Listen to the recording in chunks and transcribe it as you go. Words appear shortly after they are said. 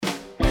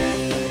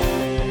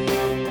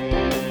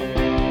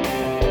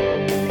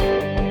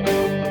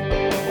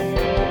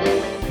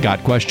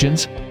Got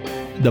questions?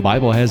 The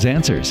Bible has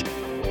answers.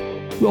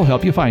 We'll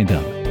help you find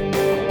them.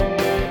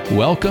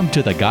 Welcome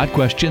to the Got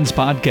Questions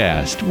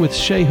podcast with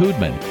Shea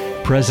Hoodman,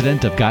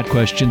 president of Got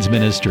Questions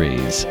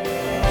Ministries.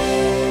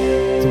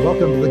 So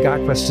welcome to the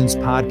Got Questions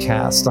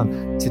podcast.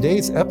 On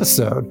today's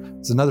episode,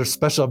 it's another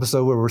special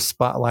episode where we're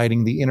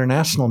spotlighting the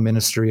international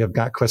ministry of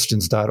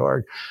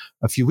GotQuestions.org.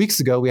 A few weeks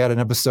ago, we had an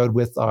episode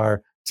with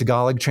our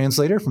Tagalog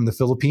translator from the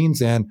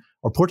Philippines and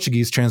our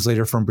Portuguese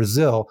translator from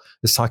Brazil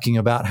is talking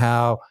about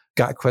how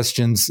Got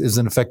Questions is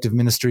an effective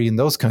ministry in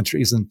those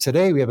countries. And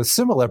today we have a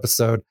similar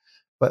episode,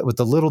 but with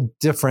a little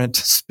different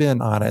spin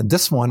on it. And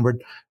this one, we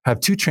have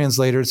two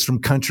translators from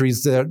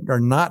countries that are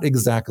not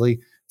exactly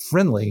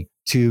friendly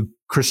to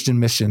Christian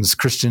missions,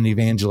 Christian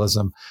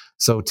evangelism.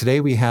 So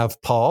today we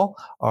have Paul,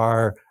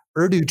 our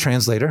Urdu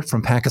translator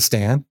from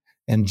Pakistan,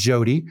 and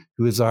Jody,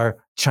 who is our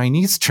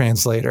Chinese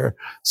translator.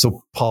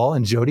 So Paul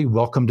and Jody,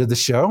 welcome to the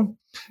show.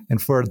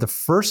 And for the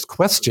first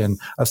question,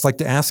 I'd just like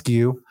to ask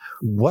you,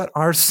 what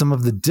are some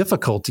of the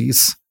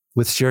difficulties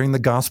with sharing the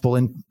gospel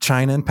in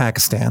China and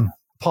Pakistan?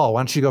 Paul, why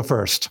don't you go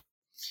first?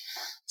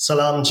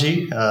 Salam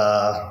ji.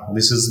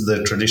 This is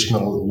the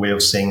traditional way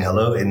of saying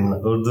hello in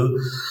Urdu.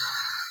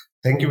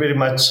 Thank you very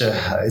much.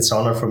 It's an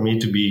honor for me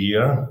to be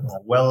here.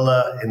 Well,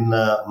 in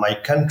my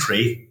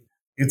country,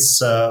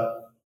 it's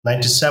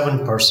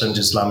 97%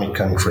 Islamic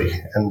country,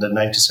 and the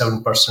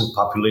 97%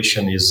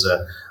 population is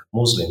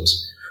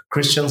Muslims.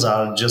 Christians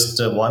are just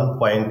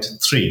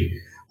 1.3.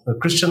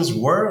 Christians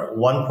were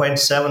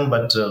 1.7,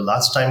 but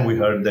last time we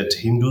heard that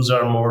Hindus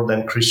are more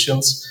than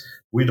Christians.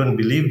 We don't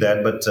believe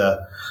that, but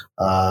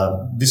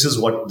this is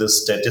what the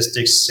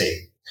statistics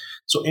say.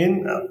 So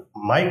in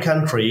my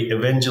country,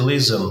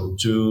 evangelism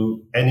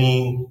to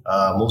any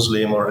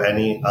Muslim or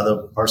any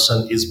other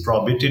person is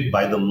prohibited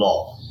by the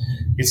law.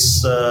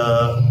 It's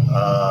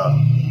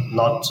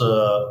not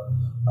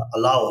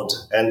allowed.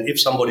 And if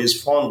somebody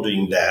is found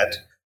doing that,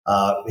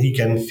 he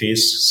can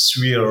face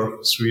severe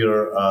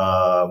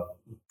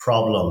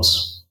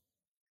problems.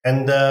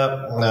 And,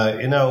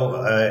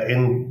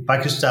 in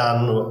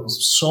Pakistan,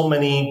 so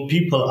many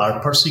people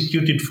are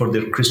persecuted for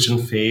their Christian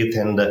faith.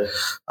 And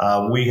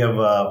we have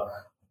a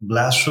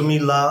blasphemy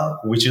law,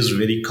 which is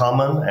very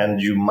common.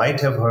 And you might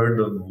have heard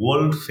the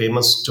world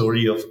famous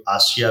story of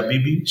Asia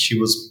Bibi. She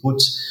was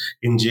put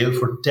in jail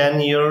for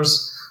 10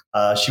 years.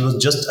 She was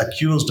just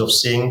accused of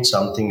saying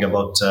something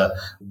about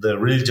the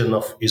religion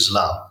of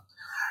Islam.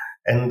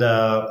 And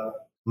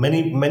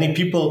many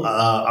people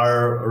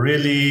are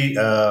really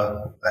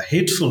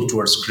hateful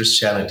towards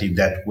Christianity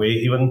that way.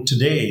 Even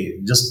today,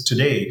 just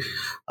today,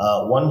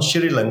 one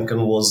Sri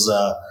Lankan was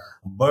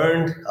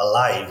burned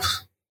alive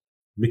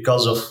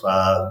because of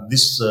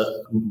this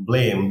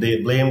blame.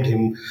 They blamed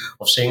him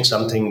of saying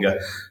something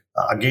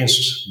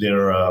against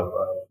their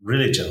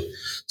religion.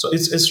 So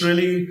it's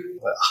really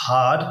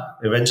hard.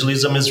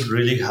 Evangelism is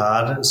really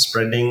hard.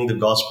 Spreading the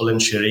gospel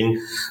and sharing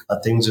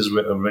things is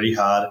very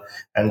hard.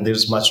 And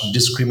there's much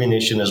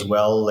discrimination as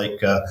well, like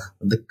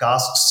the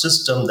caste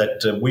system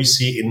that we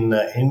see in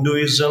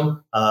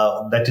Hinduism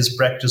that is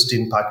practiced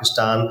in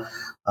Pakistan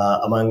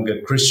among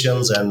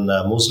Christians and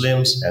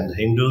Muslims and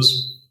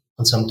Hindus.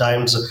 And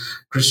sometimes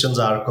Christians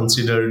are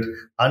considered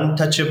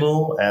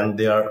untouchable and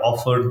they are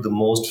offered the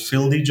most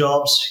filthy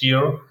jobs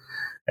here.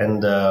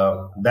 And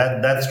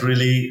that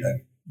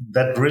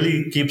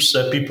really keeps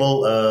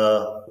people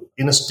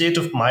in a state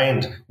of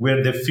mind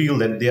where they feel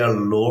that they are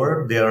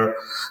lower, they are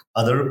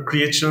other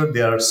creature,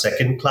 they are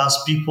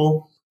second-class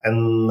people,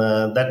 and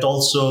that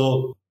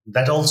also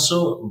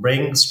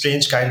brings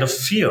strange kind of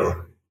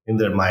fear in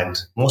their mind.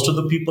 Most of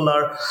the people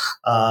are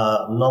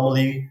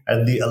normally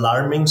at the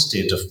alarming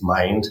state of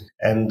mind,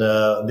 and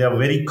they are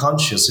very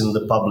conscious in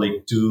the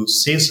public to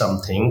say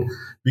something,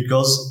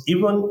 because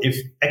even if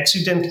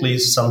accidentally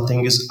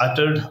something is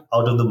uttered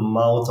out of the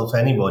mouth of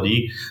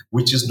anybody,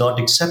 which is not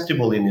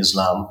acceptable in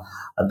Islam,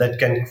 that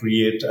can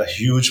create a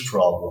huge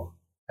problem.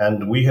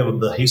 And we have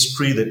the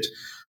history that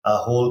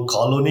whole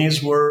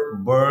colonies were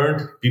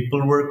burned,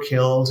 people were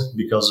killed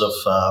because of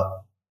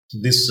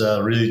this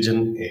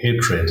religion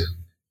hatred.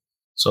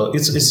 So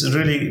it's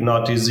really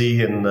not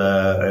easy in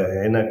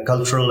a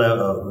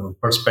cultural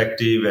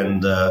perspective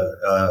and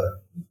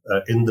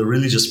in the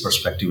religious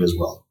perspective as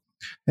well.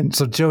 And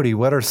so, Jody,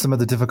 what are some of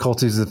the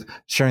difficulties of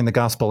sharing the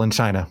gospel in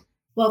China?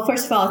 Well,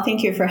 first of all,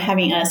 thank you for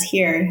having us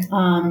here.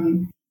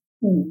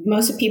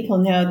 Most people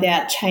know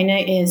that China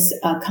is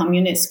a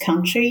communist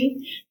country,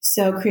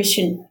 so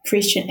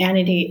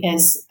Christianity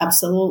is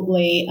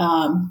absolutely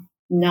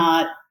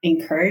not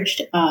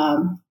encouraged.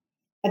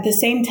 At the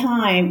same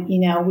time,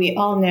 we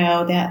all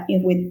know that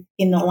in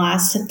the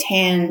last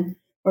 10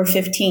 or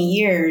 15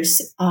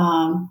 years,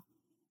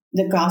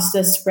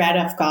 the spread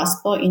of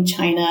gospel in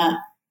China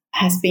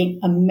has been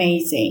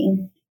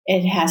amazing.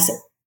 It has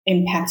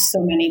impacted so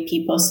many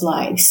people's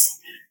lives.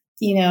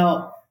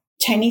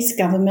 Chinese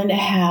government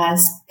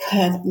has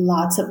put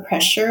lots of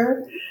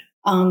pressure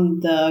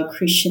on the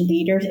Christian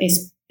leaders,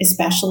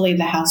 especially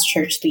the house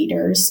church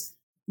leaders.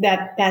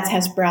 That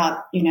has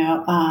brought,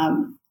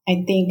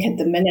 I think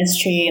the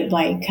ministry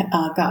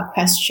got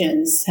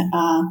questions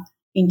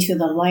into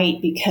the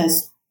light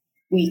because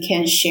we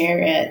can share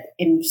it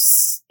in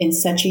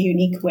such a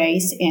unique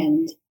ways,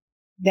 and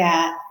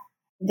that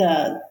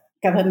the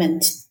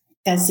government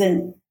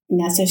doesn't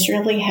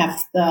necessarily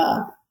have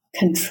the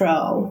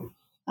control.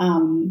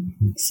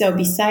 So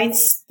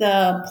besides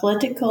the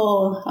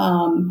political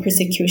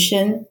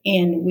persecution,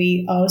 and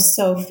we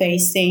also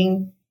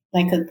facing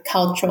like a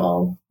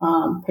cultural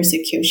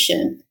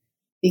persecution,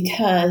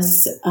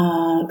 because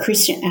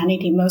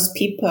Christianity, most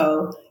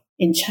people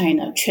in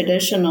China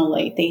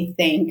traditionally they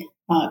think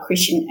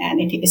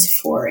Christianity is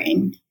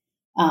foreign.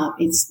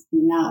 It's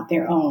not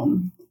their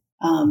own.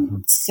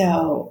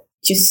 So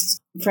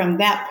just from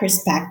that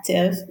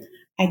perspective,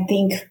 I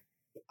think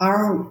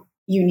our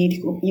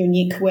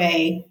unique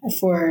way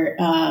for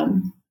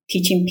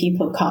teaching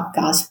people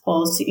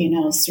gospels,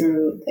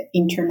 through the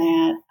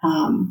internet,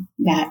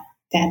 that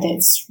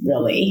it's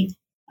really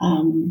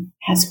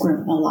has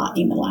grown a lot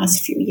in the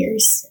last few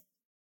years.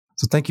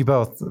 So thank you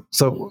both.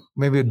 So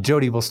maybe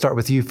Jody, we'll start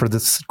with you for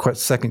this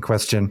second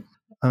question.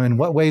 In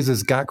what ways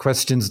is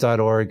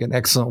gotquestions.org an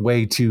excellent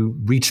way to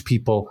reach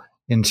people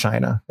in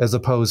China, as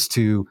opposed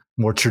to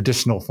more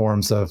traditional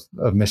forms of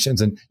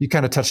missions? And you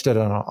kind of touched it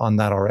on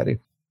that already.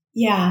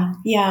 Yeah.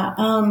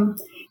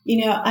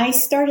 I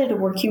started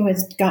working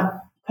with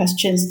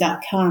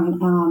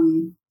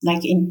gotquestions.com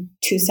like in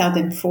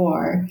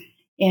 2004.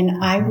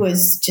 And I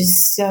was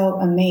just so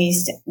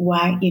amazed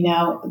why,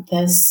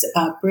 this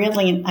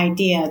brilliant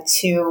idea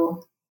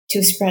to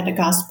spread the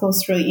gospel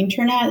through the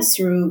internet,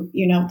 through,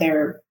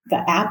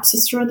 the apps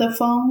through the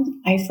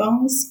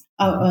iPhones,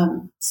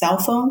 cell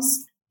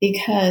phones,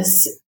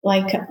 because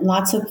like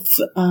lots of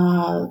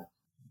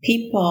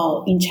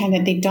people in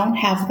China, they don't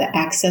have the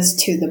access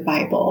to the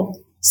Bible,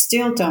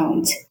 still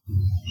don't.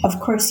 Of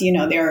course,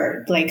 there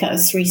are like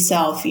three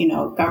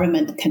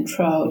government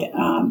controlled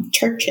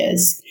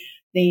churches.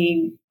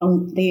 They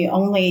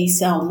only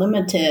sell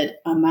limited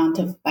amount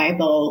of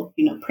Bible,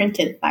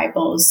 printed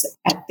Bibles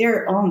at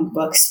their own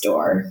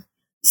bookstore.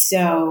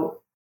 So,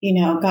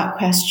 got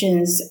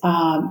questions,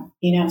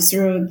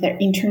 through the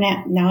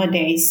internet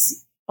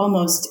nowadays.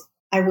 Almost,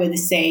 I would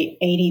say,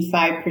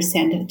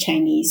 85% of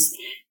Chinese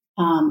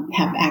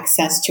have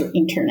access to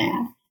internet.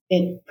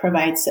 It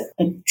provides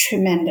a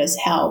tremendous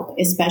help,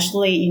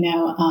 especially,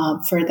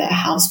 for the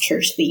house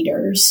church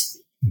leaders.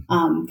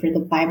 For the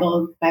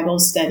Bible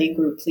study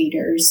group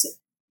leaders,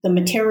 the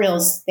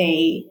materials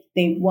they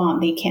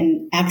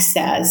can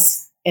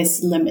access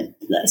is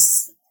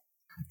limitless.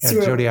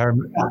 Jody,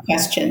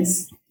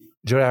 questions.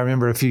 Jody, I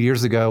remember a few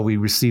years ago we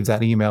received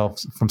that email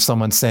from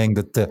someone saying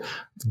that the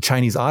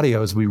Chinese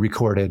audios we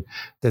recorded,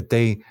 that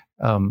they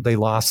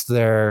lost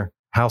their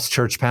house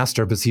church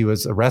pastor because he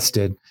was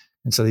arrested,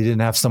 and so they didn't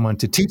have someone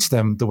to teach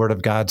them the Word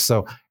of God.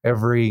 So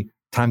every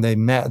time they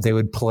met, they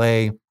would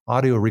play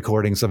audio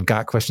recordings of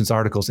Got Questions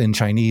articles in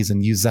Chinese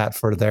and use that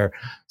for their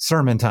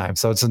sermon time.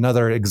 So it's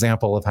another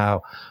example of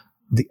how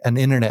an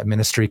internet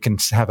ministry can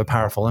have a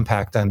powerful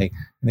impact on a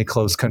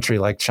closed country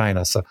like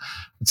China. So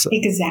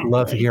exactly.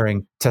 Love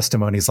hearing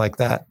testimonies like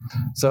that.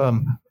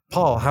 So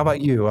Paul, how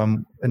about you?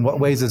 In what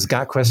ways is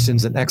Got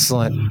Questions an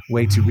excellent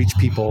way to reach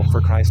people for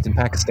Christ in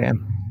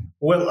Pakistan?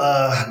 Well,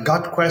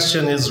 Got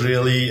Question is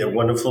really a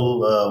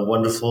wonderful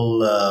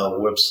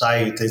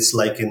website. It's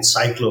like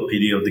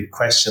encyclopedia of the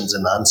questions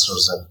and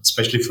answers, and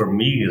especially for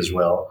me as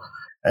well.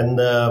 And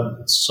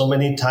so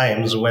many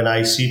times when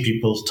I see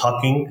people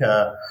talking,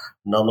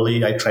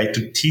 normally I try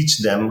to teach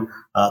them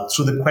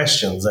through the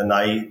questions, and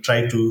I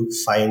try to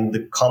find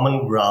the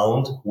common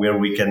ground where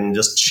we can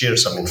just share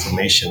some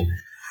information.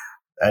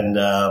 And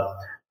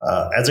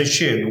as I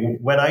shared,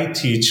 when I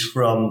teach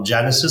from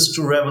Genesis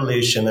to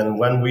Revelation, and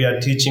when we are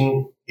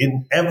teaching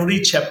in every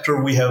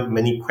chapter, we have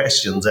many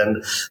questions,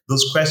 and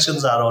those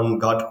questions are on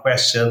God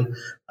Question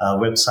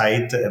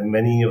website.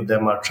 Many of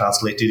them are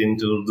translated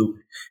into Urdu.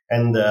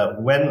 And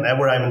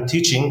whenever I'm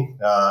teaching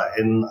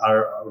in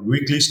our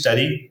weekly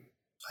study,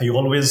 I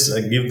always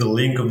give the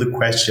link of the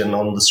question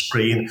on the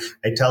screen.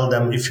 I tell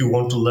them, if you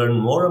want to learn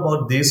more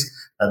about this,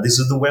 this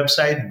is the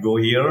website. Go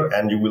here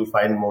and you will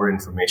find more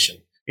information.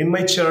 In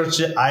my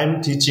church,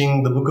 I'm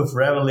teaching the book of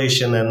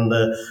Revelation, and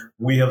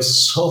we have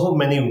so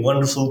many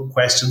wonderful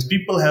questions.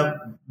 People have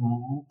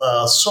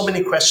so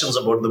many questions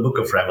about the book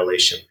of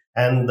Revelation.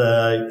 And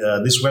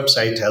this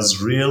website has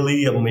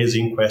really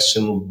amazing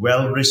questions,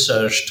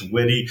 well-researched,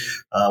 very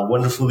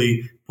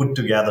wonderfully put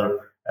together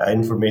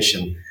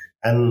information.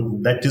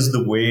 And that is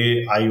the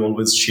way I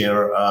always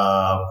share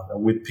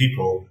with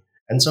people.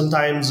 And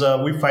sometimes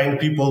we find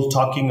people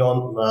talking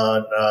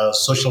on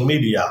social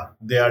media.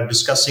 They are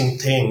discussing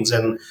things,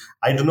 and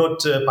I do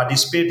not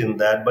participate in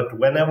that. But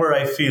whenever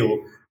I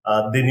feel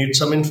they need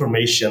some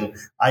information,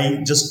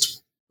 I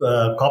just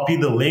copy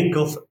the link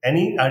of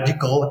any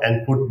article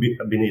and put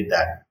beneath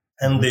that.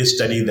 and they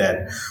study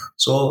that.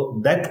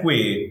 So that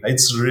way,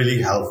 it's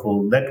really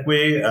helpful. That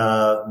way,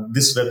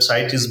 this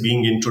website is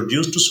being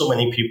introduced to so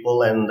many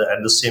people, and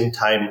at the same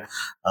time,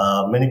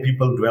 many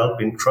people develop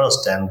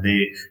interest and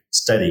they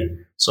study.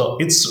 So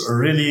it's a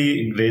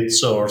really great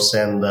source.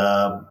 And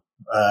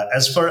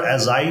as far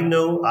as I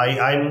know,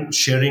 I'm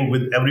sharing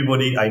with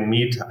everybody I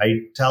meet.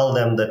 I tell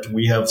them that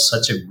we have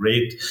such a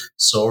great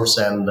source,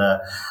 and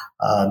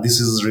this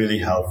is really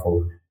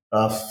helpful.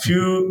 A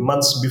few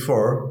months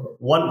before,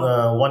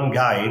 one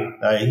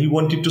guy, he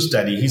wanted to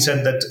study. He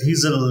said that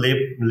he's a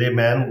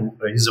layman,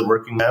 he's a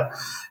working man.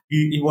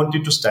 He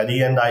wanted to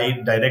study, and I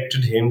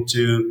directed him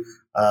to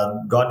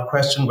God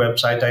Question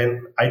website.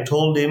 I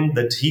told him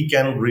that he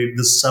can read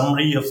the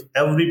summary of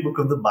every book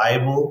of the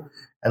Bible,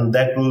 and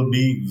that will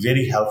be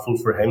very helpful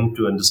for him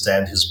to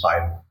understand his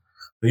Bible.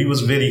 He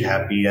was very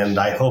happy, and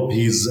I hope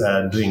he's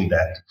doing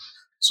that.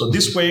 So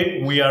this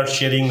way, we are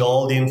sharing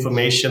all the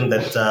information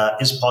that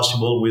is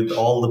possible with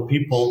all the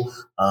people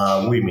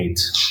we meet.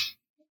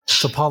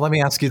 So, Paul, let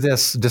me ask you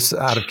this, just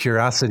out of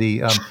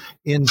curiosity.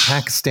 In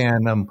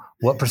Pakistan,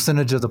 what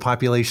percentage of the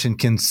population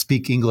can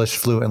speak English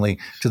fluently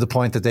to the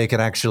point that they could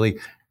actually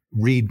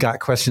read Got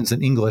Questions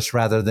in English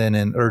rather than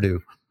in Urdu?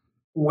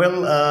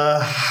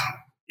 Well,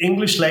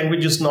 English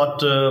language is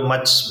not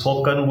much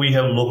spoken. We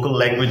have local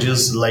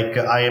languages, like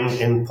I am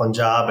in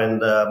Punjab, and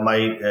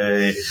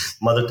my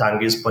mother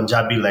tongue is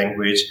Punjabi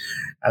language.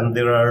 And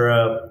there are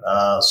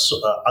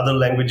other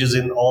languages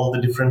in all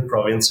the different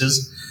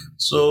provinces.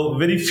 So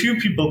very few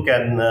people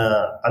can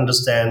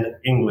understand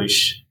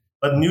English.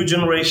 But new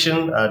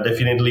generation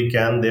definitely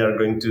can. They are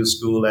going to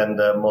school, and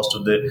most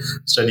of the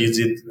studies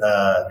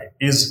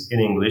is in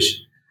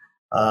English.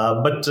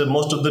 But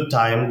most of the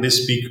time they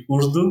speak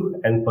Urdu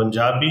and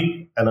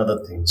Punjabi and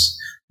other things.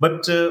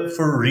 But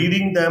for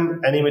reading them,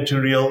 any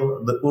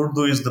material, the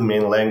Urdu is the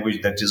main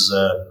language that is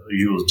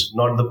used,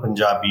 not the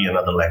Punjabi and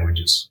other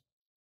languages.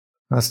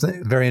 That's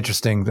very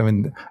interesting. I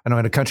mean, I know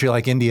in a country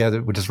like India,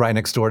 which is right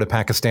next door to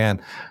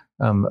Pakistan,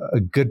 a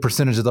good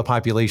percentage of the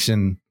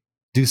population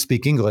do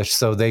speak English.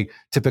 So they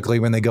typically,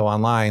 when they go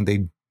online,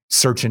 they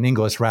search in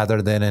English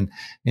rather than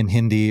in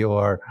Hindi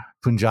or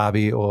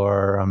Punjabi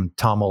or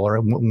Tamil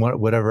or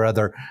whatever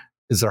other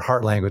is their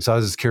heart language. So I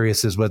was just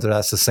curious as whether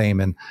that's the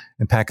same in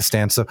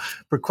Pakistan. So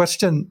for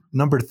question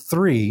number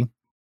 3,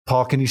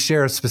 Paul, can you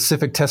share a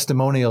specific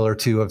testimonial or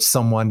two of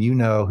someone you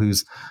know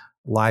whose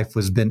life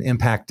has been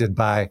impacted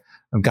by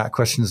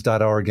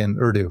GotQuestions.org and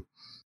Urdu?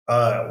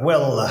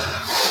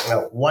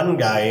 One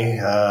guy,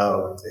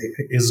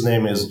 his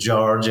name is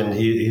George, and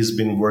he's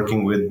been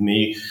working with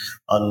me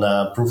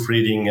on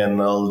proofreading and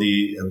all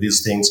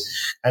these things.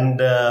 And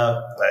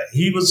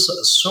he was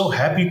so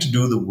happy to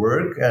do the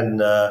work, and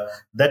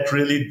that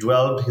really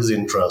developed his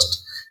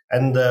interest.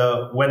 And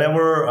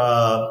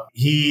whenever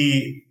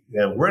he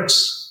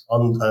works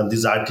on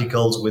these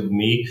articles with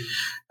me,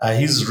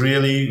 he's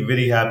really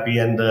very happy,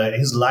 and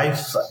his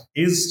life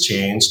is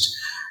changed.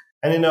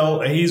 And,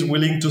 he's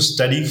willing to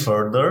study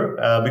further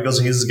because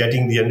he's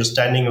getting the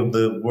understanding of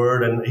the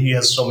word, and he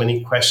has so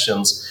many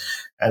questions.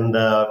 And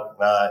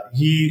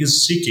he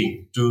is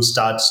seeking to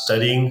start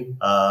studying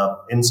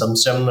in some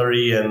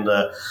seminary and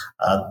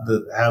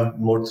have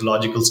more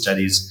theological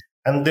studies.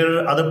 And there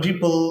are other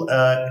people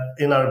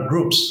in our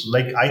groups.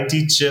 Like I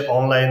teach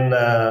online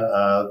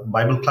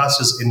Bible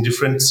classes in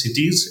different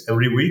cities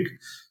every week.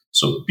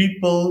 So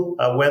people,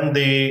 when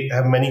they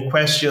have many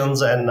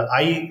questions and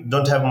I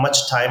don't have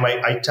much time,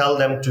 I tell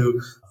them to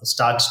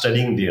start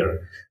studying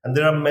there. And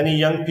there are many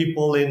young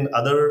people in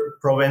other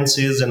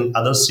provinces and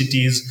other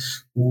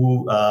cities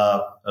who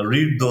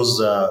read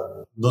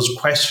those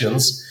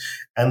questions,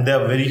 and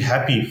they're very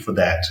happy for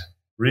that.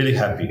 Really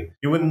happy.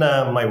 Even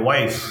my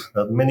wife,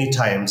 many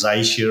times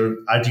I share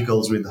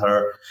articles with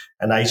her,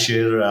 and I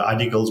share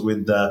articles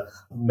with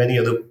many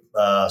other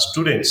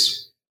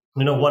students.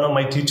 One of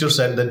my teachers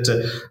said that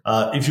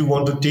if you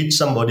want to teach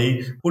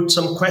somebody, put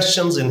some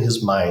questions in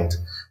his mind,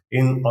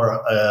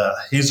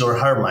 his or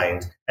her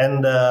mind.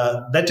 And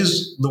that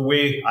is the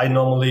way I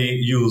normally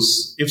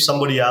use. If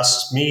somebody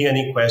asks me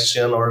any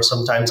question, or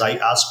sometimes I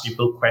ask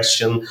people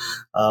question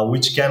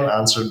which can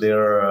answer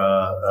their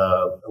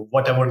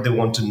whatever they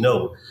want to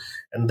know.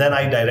 And then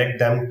I direct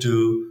them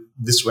to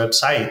this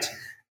website.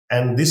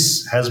 And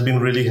this has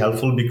been really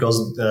helpful because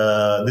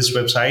this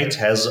website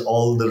has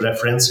all the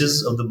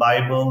references of the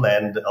Bible,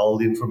 and all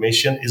the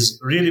information is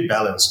really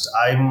balanced.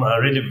 I'm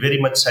really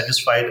very much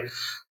satisfied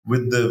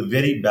with the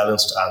very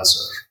balanced answer.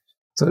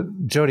 So,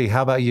 Jody,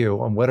 how about you?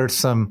 What are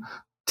some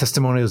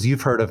testimonials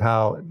you've heard of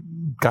how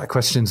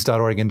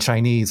GotQuestions.org in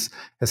Chinese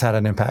has had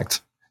an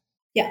impact?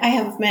 Yeah, I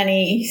have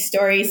many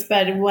stories,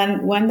 but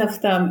one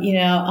of them,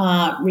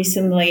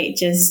 recently,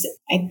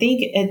 I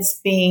think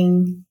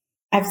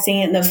I've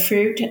seen the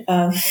fruit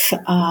of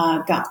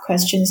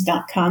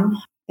GotQuestions.com,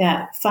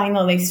 that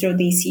finally through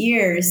these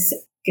years,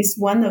 is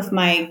one of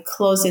my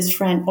closest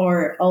friend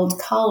or old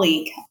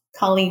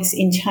colleagues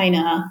in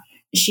China.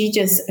 She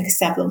just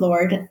accepted the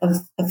Lord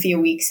a few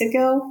weeks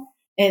ago.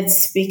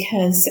 it's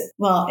because,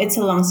 well, it's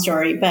a long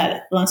story,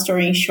 but long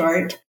story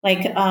short,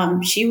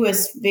 she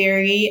was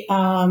very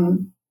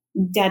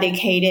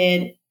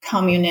dedicated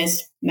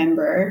communist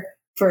member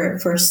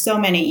for so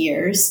many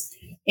years.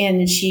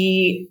 And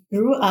she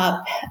grew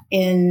up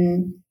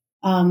in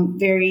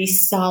very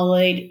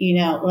solid,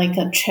 like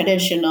a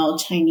traditional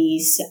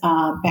Chinese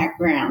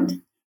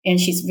background. And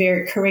she's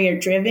very career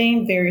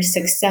driven, very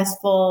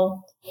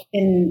successful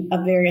in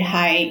a very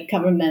high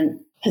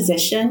government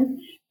position.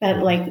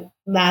 But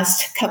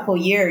last couple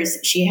years,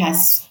 she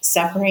has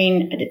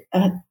suffering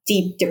a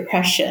deep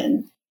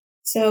depression.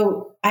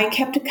 So I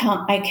kept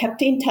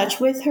in touch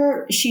with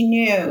her. She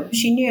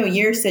knew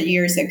years and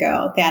years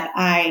ago that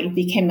I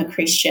became a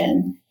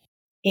Christian,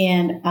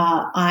 and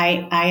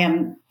I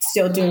am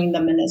still doing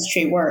the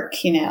ministry work.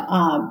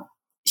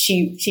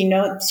 She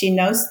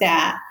knows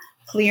that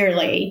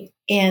clearly,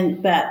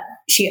 but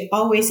she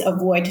always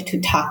avoided to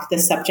talk the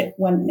subject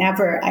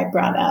whenever I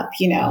brought up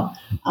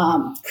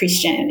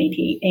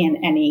Christianity and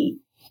any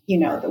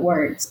the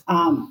words.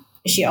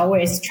 She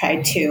always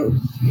tried to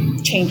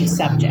change the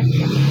subject.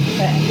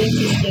 But the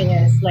interesting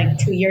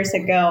is, 2 years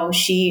ago,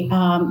 she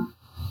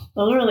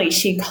literally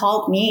she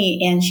called me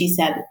and she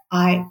said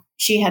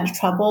she had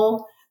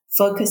trouble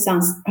focus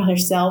on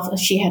herself.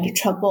 She had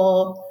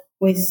trouble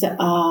with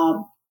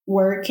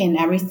work and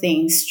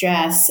everything,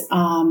 stress.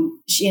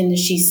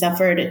 She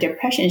suffered a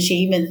depression. She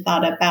even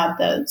thought about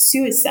the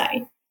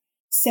suicide.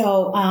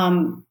 So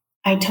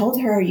I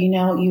told her,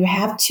 you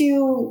have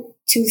to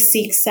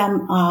seek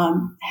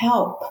some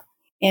help.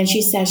 And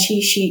she said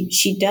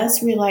she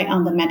does rely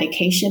on the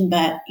medication,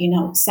 but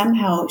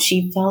somehow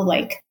she felt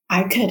like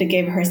I could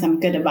give her some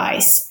good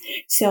advice.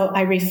 So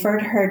I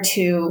referred her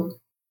to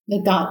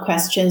the God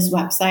Questions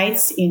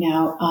websites,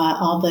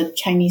 all the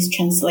Chinese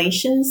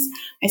translations.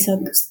 I said,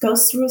 go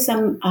through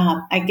some.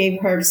 I gave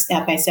her a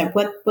step. I said,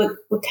 what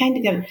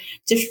kind of,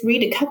 just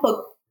read a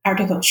couple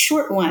articles,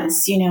 short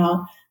ones,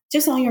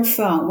 just on your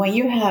phone. When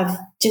you have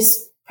just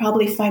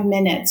probably 5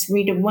 minutes,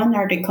 read one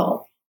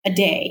article a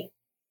day.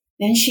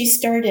 Then she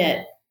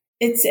started.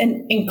 It's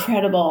an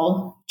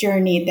incredible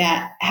journey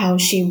that how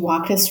she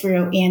walked us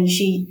through. And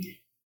she,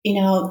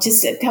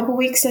 just a couple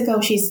weeks ago,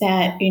 she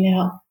said,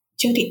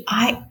 Judy,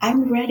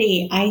 I'm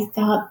ready. I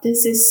thought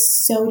this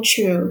is so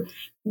true.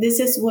 This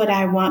is what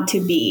I want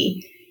to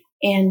be.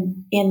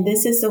 And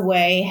this is the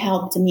way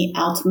helped me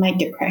out of my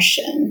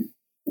depression.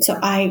 So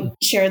I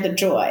share the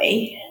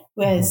joy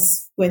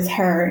with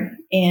her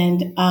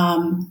and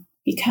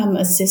become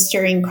a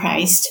sister in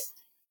Christ.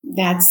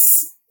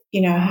 That's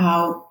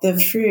how the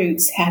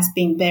fruits has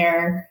been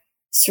there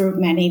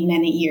through many,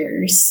 many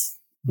years.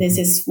 This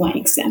is one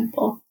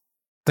example.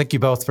 Thank you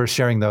both for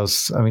sharing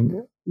those. I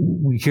mean,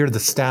 we hear the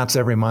stats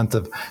every month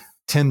of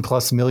 10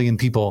 plus million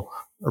people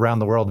around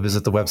the world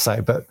visit the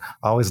website, but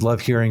I always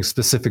love hearing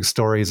specific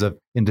stories of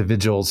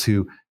individuals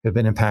who have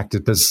been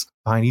impacted, because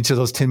behind each of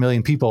those 10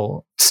 million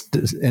people,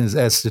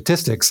 as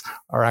statistics,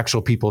 are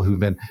actual people who've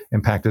been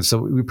impacted. So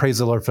we praise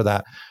the Lord for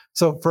that.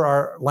 So for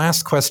our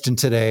last question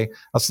today,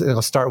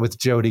 I'll start with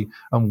Jody.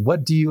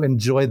 What do you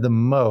enjoy the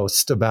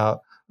most about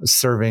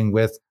serving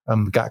with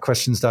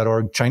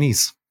GotQuestions.org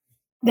Chinese?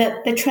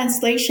 The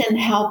translation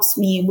helps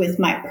me with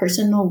my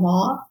personal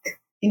walk.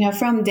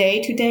 From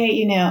day to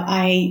day,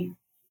 I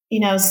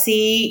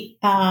see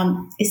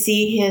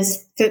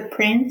his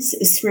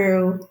footprints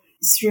through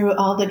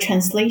all the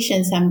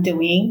translations I'm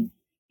doing,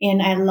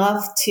 and I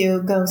love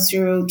to go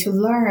through to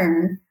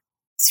learn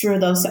through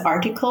those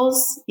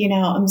articles.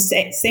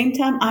 Same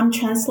time I'm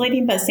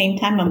translating, but same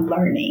time I'm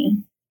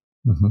learning.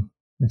 Mm-hmm.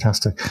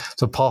 Fantastic.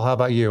 So, Paul, how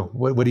about you?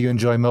 What do you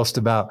enjoy most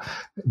about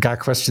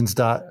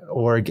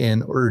GotQuestions.org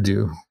in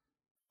Urdu?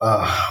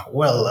 I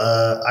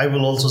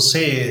will also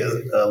say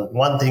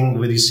one thing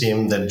very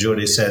same that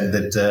Jody said,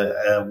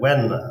 that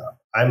when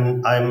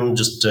I'm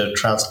just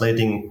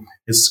translating,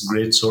 it's a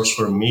great source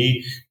for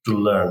me to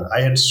learn.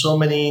 I had so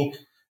many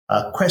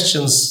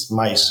questions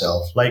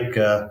myself,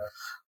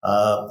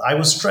 I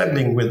was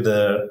struggling with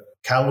the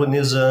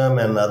Calvinism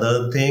and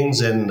other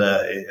things, and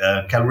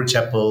Calvary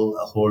Chapel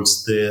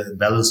holds the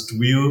balanced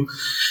view,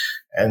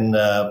 and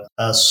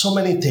so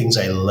many things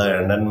I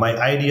learned, and my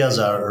ideas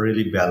are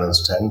really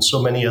balanced, and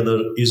so many other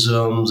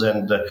isms,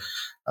 and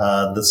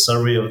the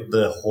survey of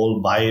the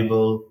whole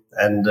Bible,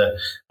 and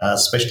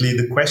especially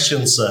the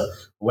questions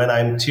when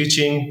I'm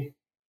teaching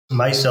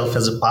myself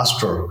as a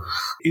pastor.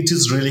 It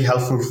is really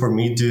helpful for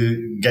me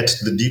to get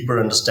the deeper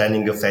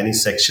understanding of any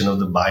section of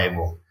the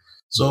Bible.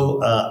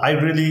 So I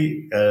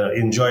really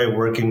enjoy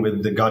working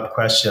with the God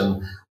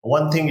Question.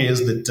 One thing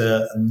is that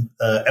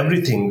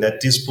everything that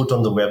is put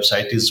on the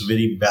website is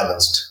very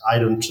balanced. I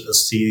don't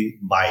see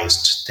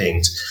biased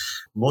things.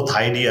 Both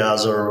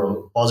ideas are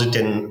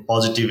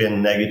positive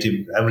and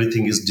negative.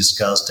 Everything is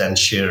discussed and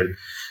shared.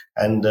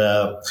 And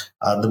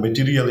the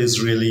material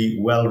is really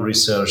well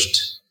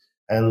researched.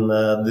 and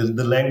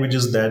the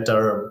languages that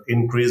are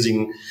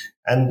increasing.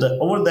 And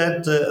over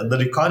that, the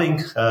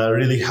recording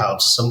really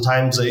helps.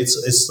 Sometimes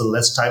it's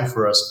less time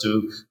for us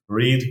to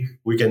read.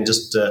 We can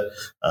just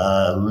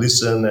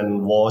listen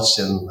and watch,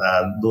 and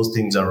those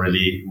things are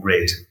really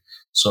great.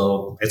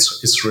 So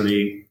it's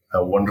really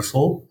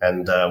wonderful,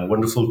 and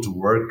wonderful to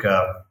work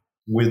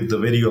with the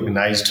very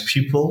organized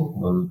people,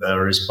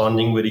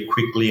 responding very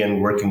quickly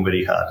and working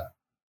very hard.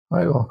 All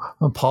right.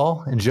 Well,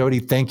 Paul and Jody,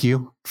 thank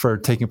you for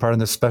taking part in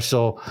this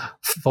special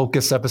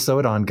focus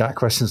episode on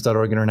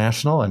GotQuestions.org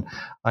International. And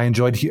I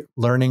enjoyed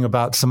learning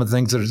about some of the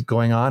things that are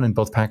going on in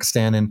both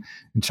Pakistan and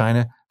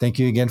China. Thank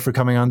you again for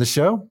coming on the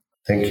show.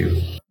 Thank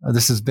you.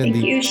 This has been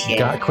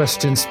Got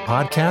Questions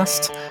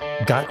podcast.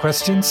 Got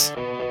Questions?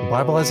 The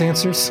Bible has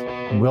answers,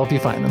 and we'll help you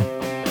find them.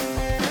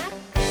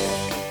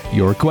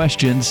 Your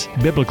questions,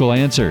 biblical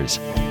answers.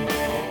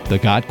 The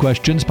Got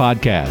Questions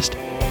podcast.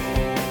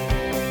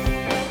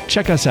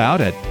 Check us out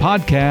at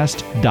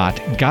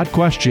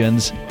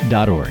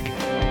podcast.gotquestions.org.